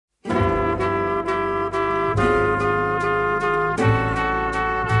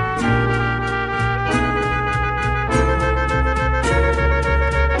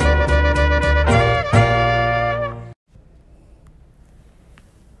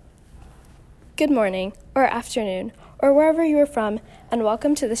good morning, or afternoon, or wherever you are from, and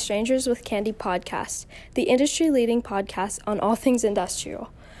welcome to the Strangers with Candy podcast, the industry-leading podcast on all things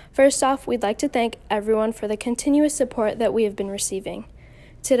industrial. First off, we'd like to thank everyone for the continuous support that we have been receiving.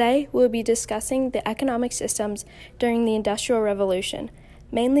 Today, we'll be discussing the economic systems during the Industrial Revolution,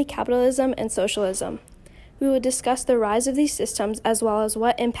 mainly capitalism and socialism. We will discuss the rise of these systems as well as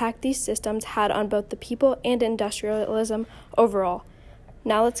what impact these systems had on both the people and industrialism overall.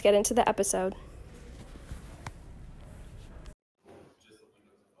 Now let's get into the episode.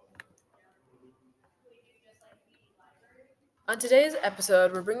 On today's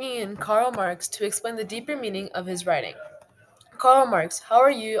episode, we're bringing in Karl Marx to explain the deeper meaning of his writing. Karl Marx, how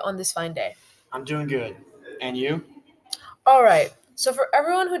are you on this fine day? I'm doing good. And you? All right, so for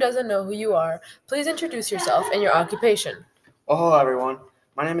everyone who doesn't know who you are, please introduce yourself and your occupation. Well, hello, everyone.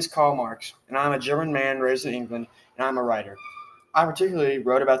 My name is Karl Marx, and I'm a German man raised in England, and I'm a writer. I particularly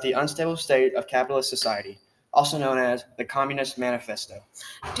wrote about the unstable state of capitalist society, also known as the Communist Manifesto.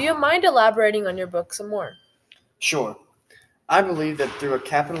 Do you mind elaborating on your book some more? Sure. I believe that through a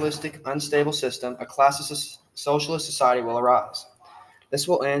capitalistic, unstable system, a classist socialist society will arise. This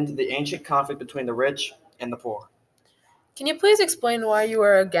will end the ancient conflict between the rich and the poor. Can you please explain why you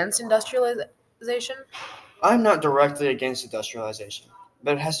are against industrialization? I'm not directly against industrialization,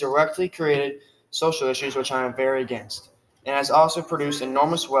 but it has directly created social issues which I am very against, and has also produced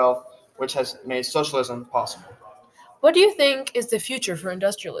enormous wealth which has made socialism possible. What do you think is the future for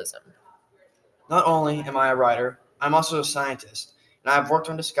industrialism? Not only am I a writer, I'm also a scientist, and I have worked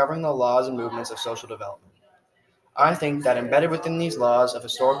on discovering the laws and movements of social development. I think that embedded within these laws of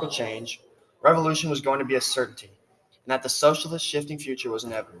historical change, revolution was going to be a certainty, and that the socialist shifting future was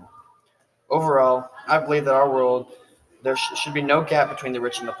inevitable. Overall, I believe that our world, there should be no gap between the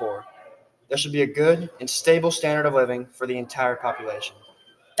rich and the poor. There should be a good and stable standard of living for the entire population.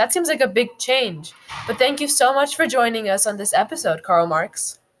 That seems like a big change, but thank you so much for joining us on this episode, Karl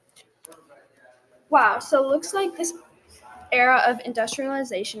Marx. Wow, so it looks like this era of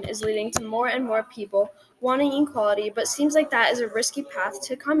industrialization is leading to more and more people wanting equality, but seems like that is a risky path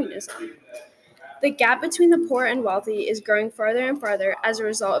to communism. The gap between the poor and wealthy is growing farther and farther as a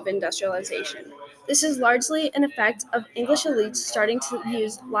result of industrialization. This is largely an effect of English elites starting to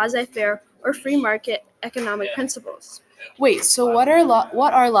use laissez-faire or free market economic principles. Wait, so what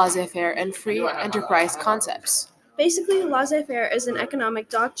are laissez-faire and free enterprise concepts? Basically, laissez-faire is an economic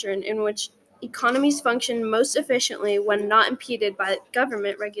doctrine in which economies function most efficiently when not impeded by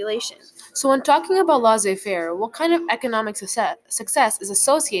government regulation. So when talking about laissez-faire, what kind of economic success is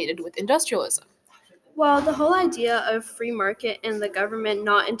associated with industrialism? Well, the whole idea of free market and the government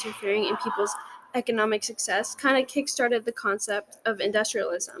not interfering in people's economic success kind of kickstarted the concept of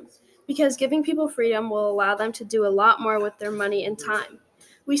industrialism, because giving people freedom will allow them to do a lot more with their money and time.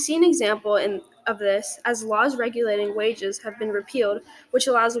 We see an example of this as laws regulating wages have been repealed, which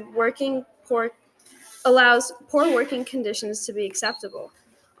allows poor working conditions to be acceptable.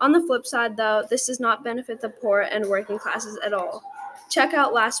 On the flip side, though, this does not benefit the poor and working classes at all. Check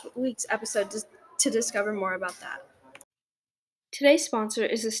out last week's episode to discover more about that. Today's sponsor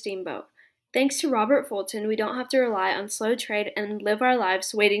is a steamboat. Thanks to Robert Fulton, we don't have to rely on slow trade and live our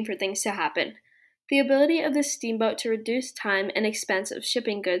lives waiting for things to happen. The ability of this steamboat to reduce time and expense of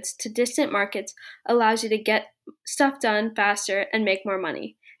shipping goods to distant markets allows you to get stuff done faster and make more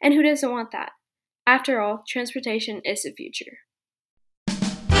money. And who doesn't want that? After all, transportation is the future.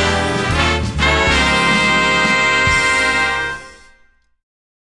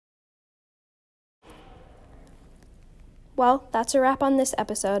 Well, that's a wrap on this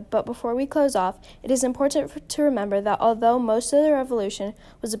episode, but before we close off, it is important to remember that although most of the revolution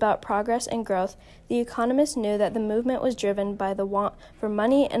was about progress and growth, the economists knew that the movement was driven by the want for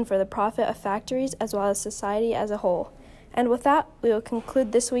money and for the profit of factories as well as society as a whole. And with that, we will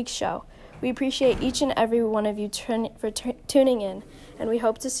conclude this week's show. We appreciate each and every one of you for tuning in, and we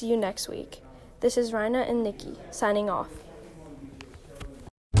hope to see you next week. This is Raina and Nikki, signing off.